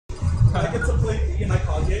I get to play the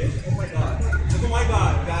Highkage. Oh my god. Oh my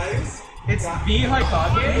god, guys. It's the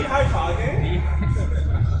Highkage? The Highkage?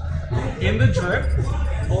 In the drip?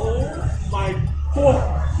 Oh my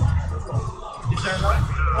god. Is there what?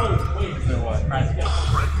 Oh, wait. Is there what? Prize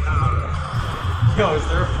Yo, is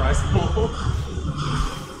there a prize pool?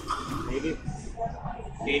 Maybe.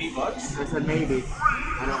 $80? I said maybe.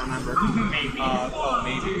 I don't remember. Maybe. Oh,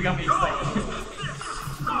 maybe. You got me excited.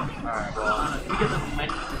 Alright, well. We get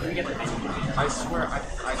the menu. I swear, I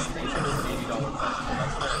screenshot this $80 prize pool.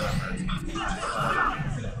 That's what I remember.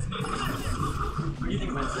 What do you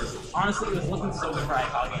think wins this? Honestly, it was looking so good for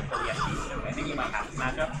Highkage until the FD, so I think he might have to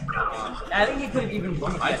match up. I think he could have even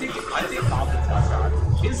won with the FD. I think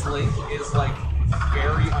his Link is like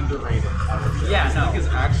very underrated. Yeah, no. Link is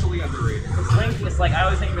actually underrated. His Link is like, I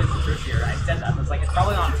always think of it as a tertiary. I said that, but it's like, it's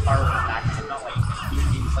probably on par with his back, it's not like he's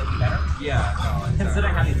being slightly better. Yeah, no. Exactly.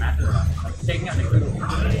 Considering how these matches are, like taking out Nakuta with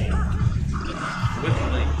Link.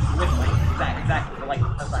 With Link, exactly. But like,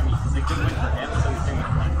 that's what I mean. It's a good win for him, so he's doing it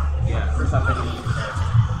with Link. Yeah, for something he needs to.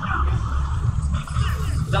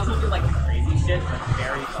 It doesn't feel like crazy shit, but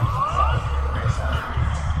very solid. Very solid.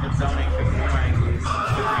 Good zoning, good moving, good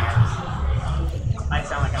reacts. I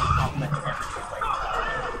sound like I'm complimenting every good way.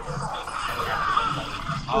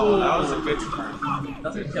 Oh, that was a good turn.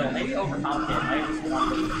 Doesn't kill. Maybe overcomplicate. I just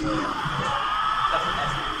want to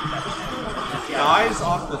Guys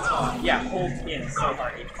off the top. Yeah, hold in so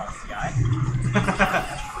hard H plus guy.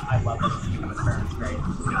 I love it. It's great.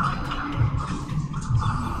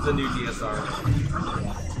 The new DSR.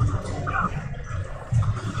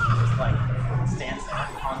 Just like stands there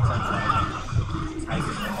on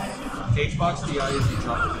H-box DI is you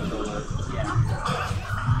drop the controller. Yeah.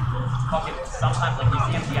 Fucking sometimes like you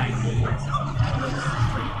see him DI or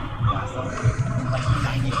something. Like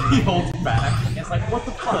 90. He holds back. It's like what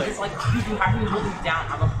the fuck? It's like dude, you have to hold him down.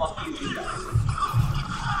 How the fuck do you do that?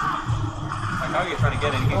 Like how are you trying to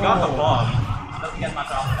get in? He got the bomb. Doesn't get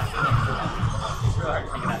much off that. It's really hard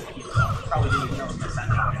to think of that speed. Probably didn't even know it was a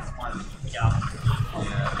center. I just wanted to get off.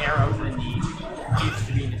 Yeah. Arrow to the knee. Used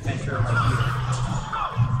to be an adventure like you.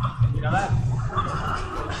 You know that?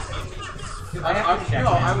 Dude,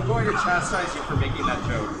 I'm going to chastise you for making that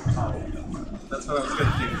joke. Oh. That's what I was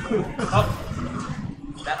going to do. Oh.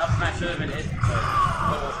 That up smash should have been it.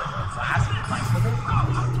 What was it? Last flank sliver?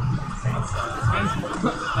 This game's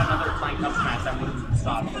another flank up smash that wouldn't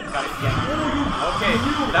stop. Got it again. Okay,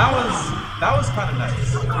 that was kind of nice.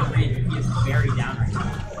 He is very down right now.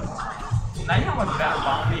 Now you know how much better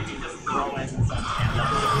bomb if you just throw in some stand up.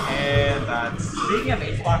 And that's speaking of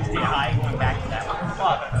H-box DI, going back to that. What the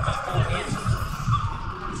fuck? Just pull in.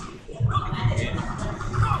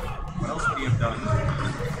 What else would he have done?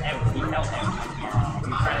 He held him. He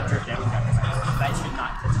tried to jerk down. That should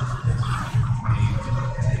not touch him.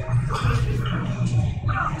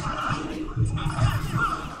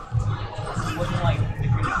 It's looking like the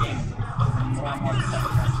good game. A lot more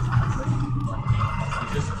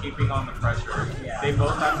just keeping on the pressure. Yeah. They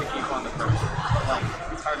both have to keep on the pressure. But like,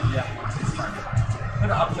 it's hard to do that once it's started.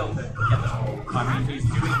 Put an uphill to get the goal. I mean, he's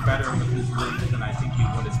doing better with his wins than I think he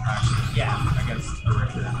would his practice. Yeah. Against the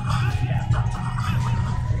Richard. Yeah.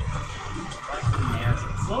 Yeah, it's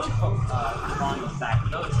slowly falling back.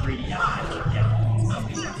 Though it's greedy, yeah, I don't get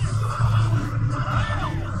something.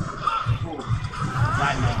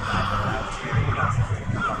 Glad no, that was very good.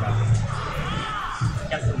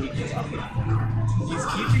 Gets the weakness up. He's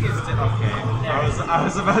keeping his distance. Okay. Yeah. I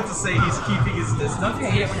was about to say he's keeping his distance. Don't you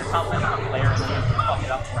hate it when you're complimenting on a player and then you fuck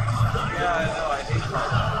it up? Yeah, I know. I hate that.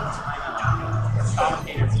 I know.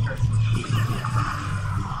 Commentators first.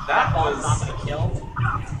 That was not gonna kill.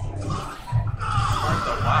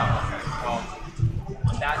 Wow. Okay. Well,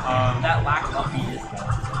 that lack of upbeat is good.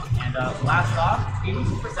 And last off,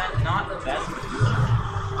 82%, not the best.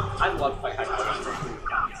 I love fight Highkage.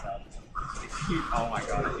 Oh my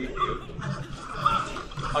god, I hate you.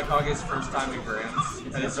 Hikage's first time in Grands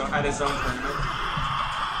at his own tournament.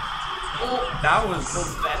 That was the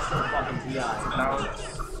best for fucking DI.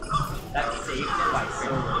 That saved it by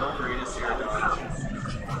so little. Greatest air dodge.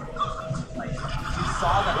 Like, you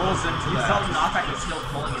saw that. You saw the knockback was still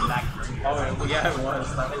pulling him back. Oh yeah, it was.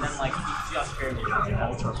 And then like he just barely like it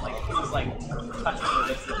was like touching the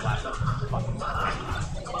lips of the blast up. Fucking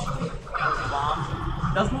bomb.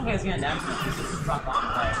 Doesn't look like it's gonna damage him. He's just stuck on the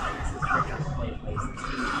play. This is Richard's play place.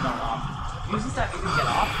 He's going off. Uses that maybe get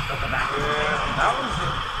off, but the back. Yeah, that was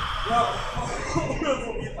it.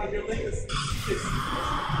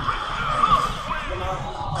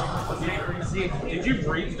 Did you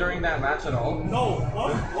breathe during that match at all? No.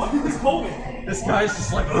 What? It's COVID. This guy's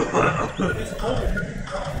just like. It's COVID.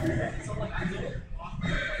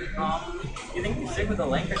 You think you stick with the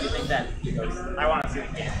link, or do you think that he goes, I want to see it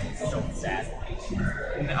again? It's so sad.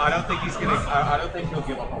 I don't think he's gonna. I don't think he'll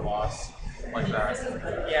give up a loss like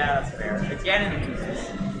that. Yeah, that's fair. Again, it loses.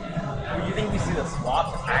 Do you think we see the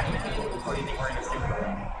swap attacking, or do you think we're going to stick with the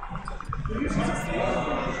link?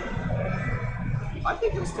 I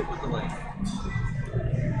think he'll stick with the link.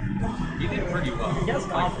 He did pretty well. He has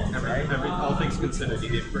confidence, right? All things considered, he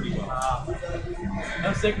did pretty well.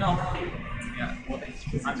 No signal. Yeah.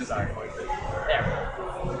 I'm sorry. There.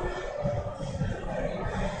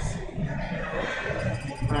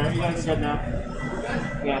 Alright, you guys are good now.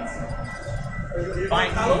 Yes.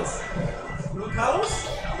 Fine. Carlos? Carlos?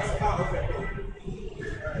 Okay.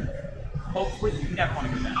 Hopefully, you never want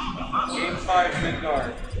to go down. Game 5,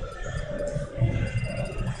 Midgard.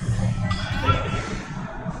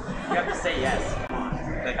 You have to say yes.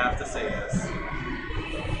 They have to say yes.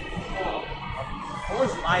 What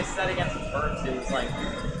was my set against the Birds? It was like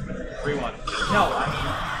 3-1. no, I mean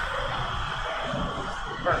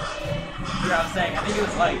first. You know what I'm saying? I think it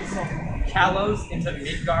was like Kalos into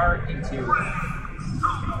Midgar into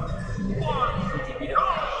Vito.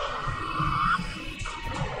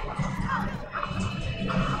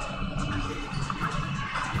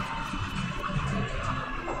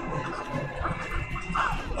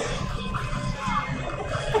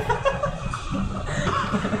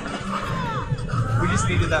 We just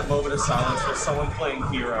needed that moment of silence for someone playing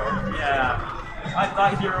Hero. Yeah. I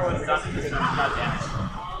thought Hero was done because it was not damage.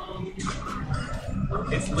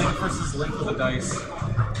 It's Link versus Link with a dice.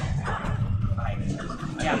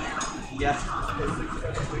 Yeah. Yeah.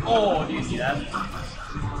 Oh, do you see that?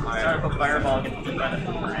 Try to put Fireball against the red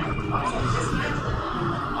boomerang.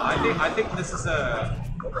 I think this is a.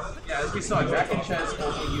 Yeah, as we saw, Jack and Ches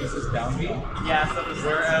only uses down B, Yeah, so this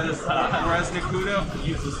whereas Nakuta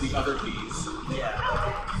uses the other Bs. yeah.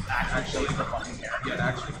 Actually, the fucking character. Yeah, it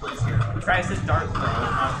actually plays Hero. Tries to dart throw,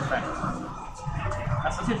 not perfect.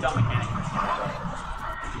 That's such a dumb mechanic.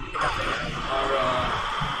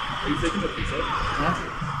 Are you taking the pizza?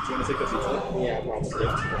 Huh? Do you want to take the pizza? Yeah, probably.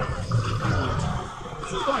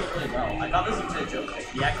 This is going really well. I thought this was a joke pick.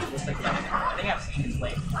 He actually looks like that. I think I've seen him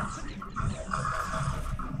play once.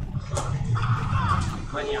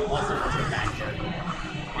 But yeah, also looks like that character. The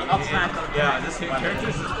up smash though. Yeah, this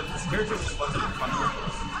character's just fun to with.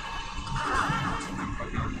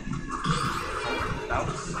 That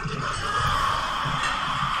was. Is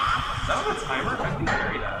that on a timer? I can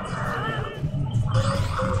carry that.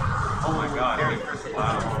 Oh my god,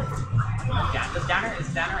 wow. Yeah, is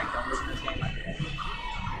Downer like doubles in this game?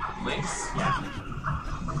 Links? Yeah.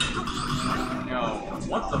 Yo,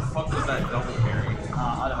 what the fuck was that double carry?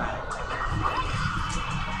 Automatic.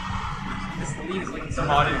 This lead is looking so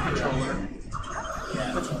Modded controller.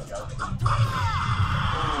 Yeah. No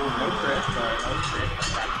crit, but no crit.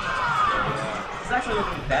 It's actually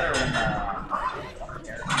looking better than the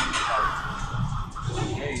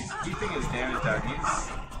Yeah, he's keeping his damage down. He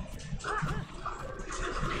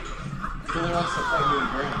really wants to play new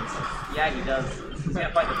brains. Yeah, he does. He's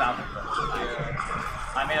gonna fight the Falcon first.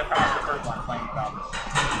 Yeah. I made a promise the first one playing the Falcon.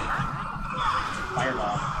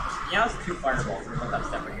 Fireball. You know, it's 2 fireballs. We both have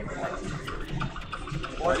separate games.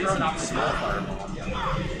 Or throw not small fireball.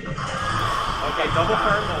 Okay, double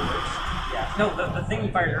fireball. Yeah. No, the thing he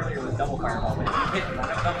fired earlier was double fireball. But if you hit one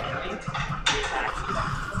of them early, it actually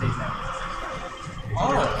stays there.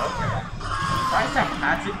 Oh, okay. Try to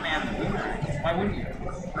hatchet man the boomerang. Why wouldn't you?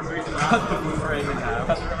 There's a reason why. Cut the boomerang in half.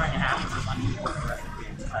 Cut the boomerang in half is just unusual for the rest of the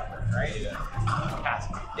game. That works, right?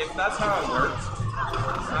 Hatchet. If that's how it works,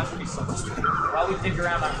 it has to be so much better. While we dig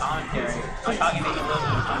around on commentary, I'm talking maybe a little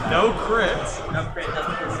bit of combat. No crits. No crit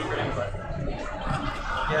doesn't do secret input.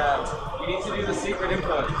 Yeah, you need to do the secret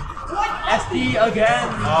input. SD again!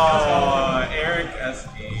 Oh, Eric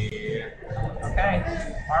SD. Okay.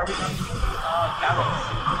 Are we going to Kalos?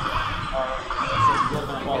 Or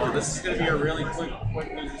Oh, this is going to be a really quick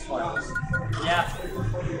losers finals. yeah.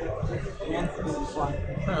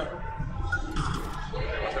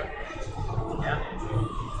 Yeah.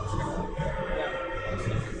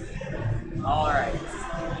 Alright.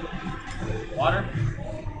 Water?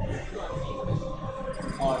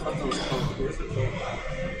 Oh, I thought that was close. Where's the code?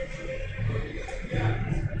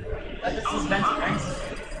 That's just suspense, thanks.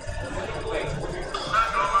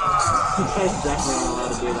 You guys definitely aren't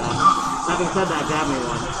allowed to do that. Having said that, grab me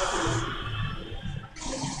one.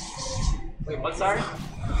 Wait, what, sorry? I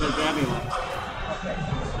said grab me one.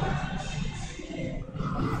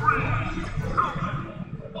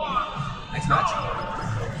 Next match.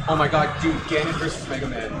 Oh my god, dude, Ganon versus Mega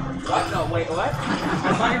Man. What? No, wait, what?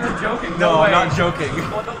 I'm not even joking. No, way. I'm not joking.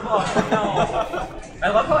 What the fuck? No. I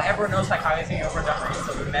love how everyone knows Highkage is going over Jumper,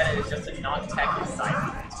 so the meta is just to not tech his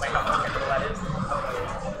side. Explain how much terrible that is.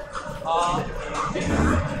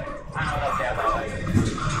 I don't know what else to add about that.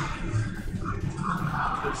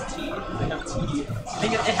 There's T. They have T. I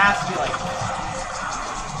think it has to be like...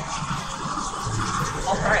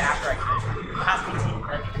 I'll try after I finish. It has to be T.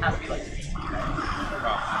 It has to be like T, right?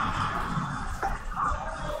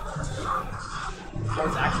 Or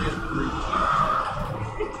it's actually just brute T.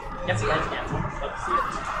 Gets the edge cancel. Let's see it.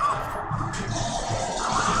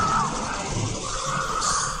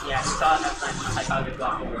 Yeah, he saw it. That's nice. Highkage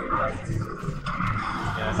got the word.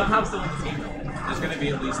 Yeah, somehow still in this game though. There's gonna be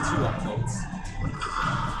at least 2 upvotes.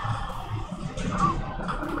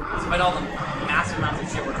 Despite all the massive amounts of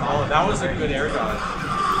shit we're talking Oh, that was a good air dodge.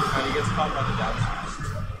 And he gets caught by the down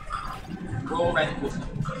smash. roll red with him.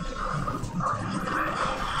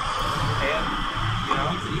 And, you know,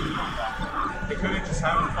 they could have just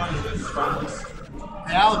having fun with this frontless.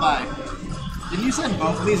 Hey, Alibi. Didn't you send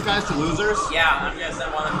both of these guys to losers? Yeah, I'm gonna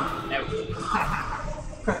send one out.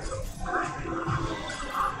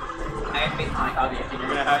 I have faith in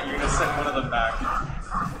Highkage. You're gonna send one of them back.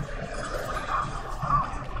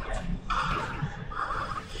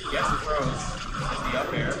 Yes, it throws. The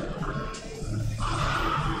up air.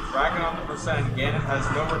 Racking on the percent. Ganon has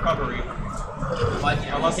no recovery. But you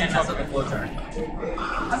know, Unless you can't it's mess up the flowchart.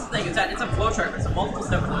 That's the thing, it's a flowchart, it's a multiple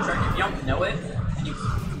step flowchart. If you don't know it, then you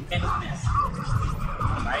can't just miss.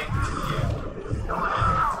 Right?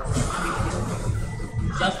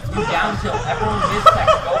 Just do down tilt. Everyone mid tech,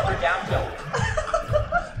 go for down tilt.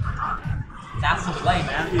 That's the play,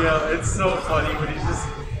 man. Yeah, it's so funny when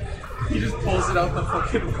he just pulls it out the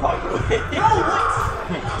fucking wrong way.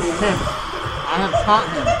 Tim, I have taught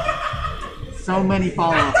him so many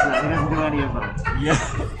follow-ups that he doesn't do any of them. Yeah.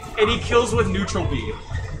 And he kills with neutral B.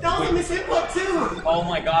 That was a misinput too! Oh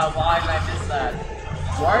my god, why did I miss that?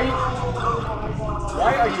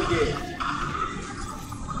 Why are you gay?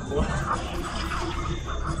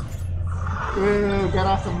 Ooh, get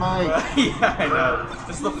off the mic. Yeah, I know.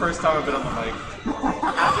 This is the first time I've been on the mic.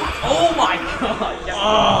 Oh my god! Yes.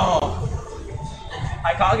 Oh!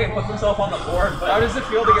 Highkage puts himself on the board, but How does it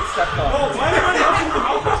feel to get stepped on? Oh, why did I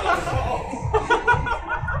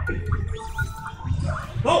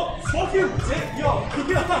No, fuck you, dick, yo.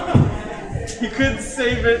 He couldn't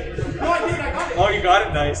save it. No, I did, I got it. Oh, you got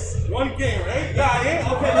it, nice. One game, right? Yeah, I ain't?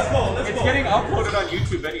 Okay, let's go, let's It's go. getting uploaded on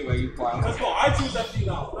YouTube anyway, you clown. Let's go, I choose FD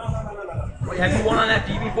now. No. wait, have you won on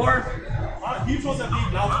FD before? He chose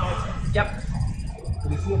FD, now it's my turn. Yep.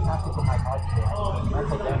 We see a tactic from Highkage.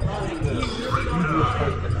 Mental damage. Easiest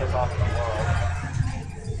to piss off in the world.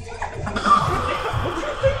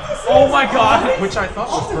 Oh my god! Which I thought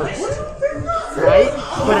was first. Right?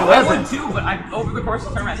 But it I won wasn't. too, but over the course of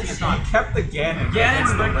the tournament, I think it's not. He kept the Ganon. Ganon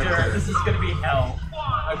against the Richter, this is gonna be hell.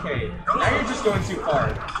 Okay, now you're just going too far.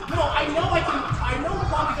 No, I know I'm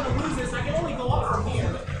probably gonna lose this. I can only go up from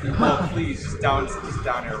here. Oh, please, just down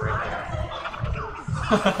air right now.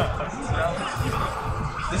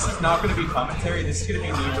 This is not going to be commentary. This is going to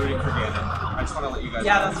be me rooting for Ganon. I just want to let you guys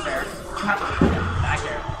Yeah, know. that's fair. You have to put it back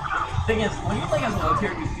there. Thing is, when you play as a low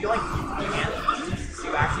tier, you feel like you can't lose, so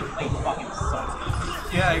you actually play fucking suck.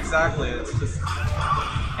 Yeah, exactly. It's just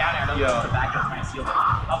Down air, Yo. just the back there trying to steal it.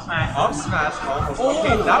 Up smash. up smash almost. Oh,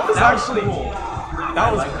 Okay, that was actually cool. That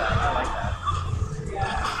was I like that. I like that.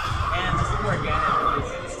 And this is where Ganon is.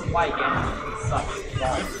 This is why Ganon sucks.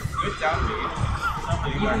 good down B.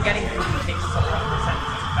 Even getting through takes so 1%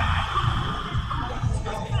 is bad.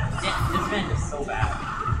 This man is so bad.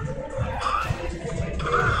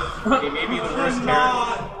 He may be the worst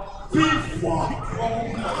character.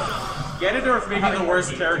 Ganondorf may be the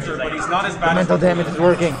worst character, but he's not as The bad as mental damage is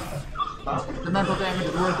working. The mental damage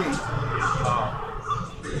is working.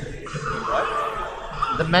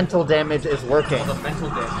 What? The mental damage is working. The mental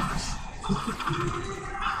damage.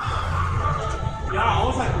 Yeah, I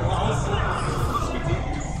was like,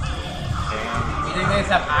 Damn. You think they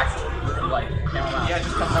just have actual like camera mounts? Yeah, it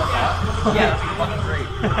just comes out hot. Yeah, that'd be fucking great.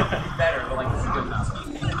 Better, but like this is good enough.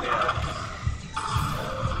 Yeah.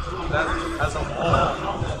 That has a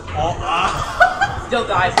Still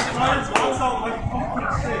dies. Mine's lost out my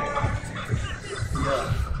fucking shit. Yeah.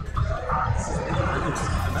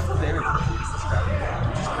 The mental damage is just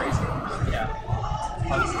crazy. Yeah.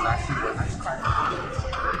 How this is actually working.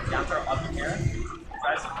 Down throw up in here.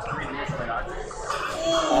 Tries to read the initial dodge.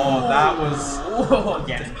 Oh, that was. Whoa,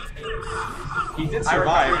 again. He did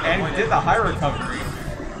survive and did the high recovery.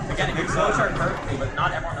 Again, if you flowchart perfectly, but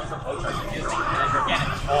not everyone knows what flowchart is, and then you're again.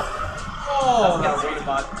 Oh, That's that wait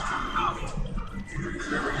bot.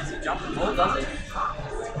 Remember, is it jump and roll, does it?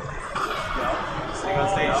 Staying on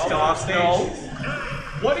stage, still off stage.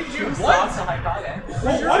 What did you? Two What? stocks to Highkage.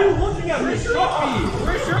 Well, why are you looking at me? Where's your uppie?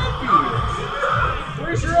 Where's your uppie?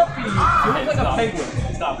 Where's your uppie? You look like a penguin.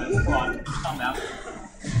 Stop it. Come on. Calm down.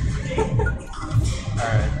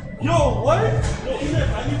 Alright. Yo, what? Yo, Ethan,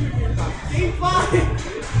 I need you to get Game 5!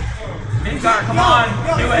 Midgar, come on.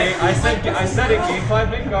 Do it. I said it. Game 5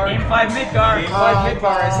 Midgar. Game 5 Midgar. Game 5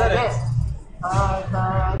 Midgar. I said it.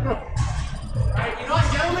 Alright, you know what,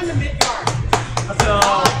 gentlemen, the Midgar. Let's go.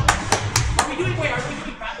 Are we doing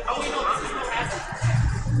battle? Oh, wait, no, this is no hazard.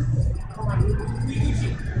 Come on,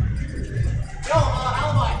 Yo,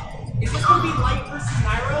 Alibi, is this going to be Light versus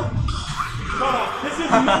Nairo? Shut up. This is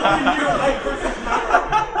not your life versus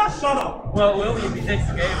Nairo. Shut up. Well, will be if he takes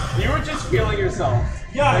the game. You were just feeling yourself.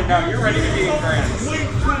 Yeah, Right now, you're ready to be in France. Way too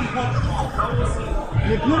much.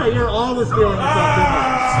 Nakuta, you're always feeling yourself too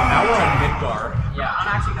much. So now we're on Midgar. Yeah, I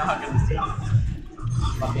don't actually know how good this team is.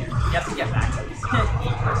 He has to get back at least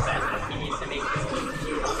 8%. He needs to make this team.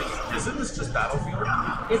 Isn't this just Battlefield?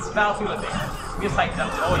 It's Battlefield with bigger. We just hyped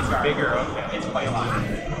up. Oh, it's bigger, okay. It's quite a lot.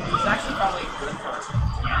 It's actually probably good for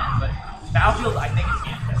Ganon, but Battlefield, I think it's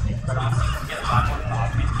Ganon testing. But honestly, you get a platform to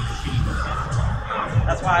off, it's cheap.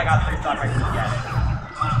 That's why I got 3 stock right to get it.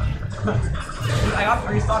 I got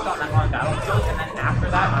 3 stock on Battlefield, and then after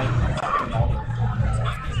that, I fucking rolled it.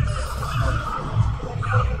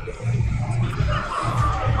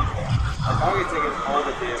 I'm probably taking all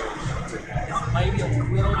the damage. This might be a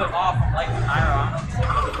little bit off from like Nairo. He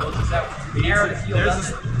goes this out. Nairo to heal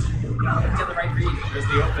doesn't get the right read. There's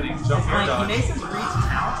the opening jump here Like, he dodge. makes his reads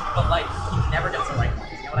count, but like he never gets the right one.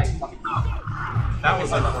 You know what I fucking mean? That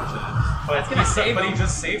was unfortunate. But, That's gonna save but he him.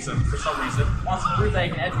 just saves him for some reason. Wants to prove that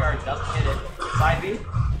he can edge guard, doesn't get it. Side B.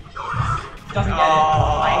 Doesn't get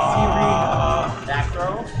it. Nice read. Back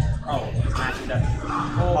throw. Oh, smash it.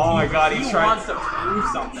 Oh my god, he he's trying. wants to prove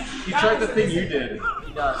something. He tried the thing you did.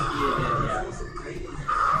 He does. He did, yeah.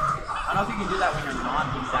 I don't know if you can do that when you're not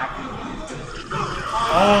exactly as good as you.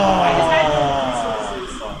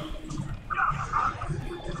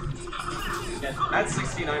 That's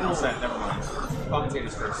 69%. Never mind.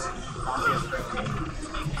 Commentators first.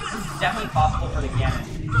 This is definitely possible for the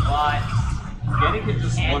Ganon, but Ganon can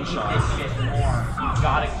just can't one eat shot. this shit more. You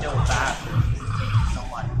gotta kill fast. So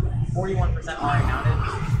much. 41% already mounted.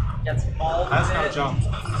 Gets mauled. That's with no it. jump.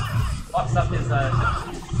 Fucks up his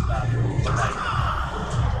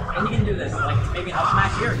and he can do this. Like maybe an up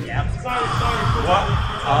smash here. Yeah. What?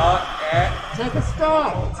 Take a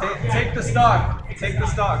stop. Take the stock. Take the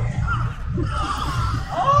stock.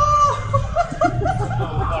 No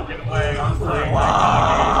fucking way. I'm playing.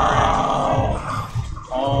 Wow.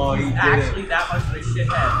 Oh, he did Actually, it. that much of a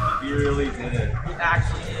shithead. He really did it. He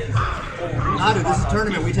actually is. Nadu, this is a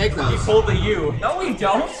tournament. We take He those. pulled the U. No, we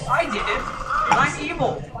don't. I did it. And I'm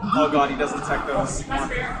evil. Oh god, he doesn't tech those.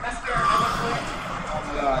 That's fair. Oh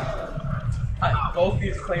god. Both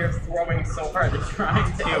these players throwing so hard, they're trying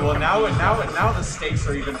to. Yeah, well now the stakes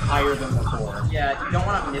are even higher than before. Yeah, you don't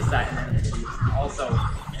want to miss that and then lose. Also,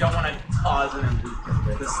 you don't want to pause and then lose.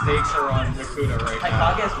 The stakes are on Nakuta right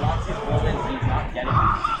now. Highkage wants his golden, and he's not getting it.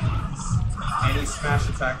 Any smash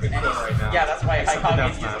attack could kill right now. Yeah, that's why Except the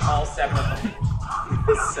down Highkage smash. uses all 7 of them.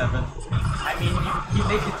 7. I mean, you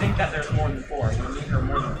make you think that there's more than 4, you mean, or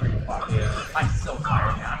more than 3 or 5. Yeah. I'm so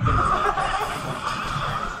tired, man. I'm gonna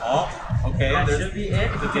Oh, okay. That there's should be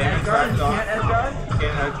it. the If you damage can't edge guard, backed you off. can't edge guard.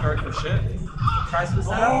 Can't edge guard for shit. Tries to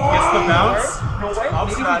set up. Gets the bounce. No way. Up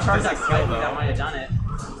Maybe if smash you charge that doesn't kill, slightly, though. that might have done it.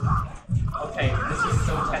 Okay, this is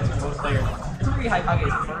so tense for both players. This will be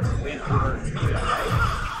Highkage's first win over Nakuta, right?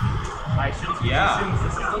 I should Yeah. assume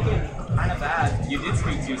this is looking kind of bad. You did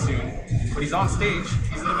speak too soon, but he's on stage.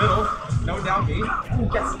 He's in the middle. No down B. Ooh,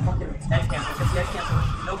 gets fucking edge cancel. Gets the edge cancel.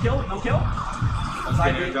 No kill. No kill.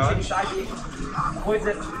 Side Nair B. dodge. Taking side B. Avoids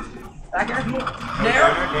it. Back air.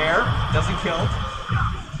 Nair. Nair. Doesn't kill.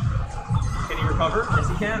 Can he recover? Yes,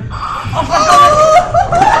 he can.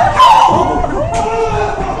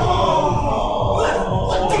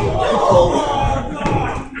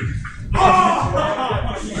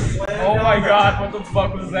 Oh my god, what the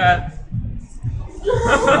fuck was that?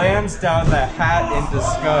 Slams down the hat in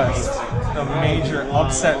disgust. The major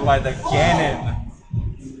upset by the Ganon.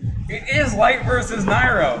 It is Light versus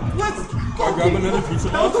Nairo. I grab another piece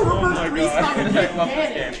of That was a reverse I restart. love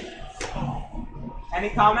this game. Any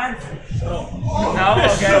comments? No?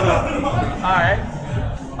 Okay. Alright.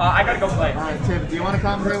 I gotta go play. Alright, Tim, do you want to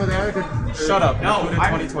commentate with Eric? Shut up. No,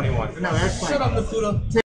 2021. No, Eric's playing. Shut up, Nakuta.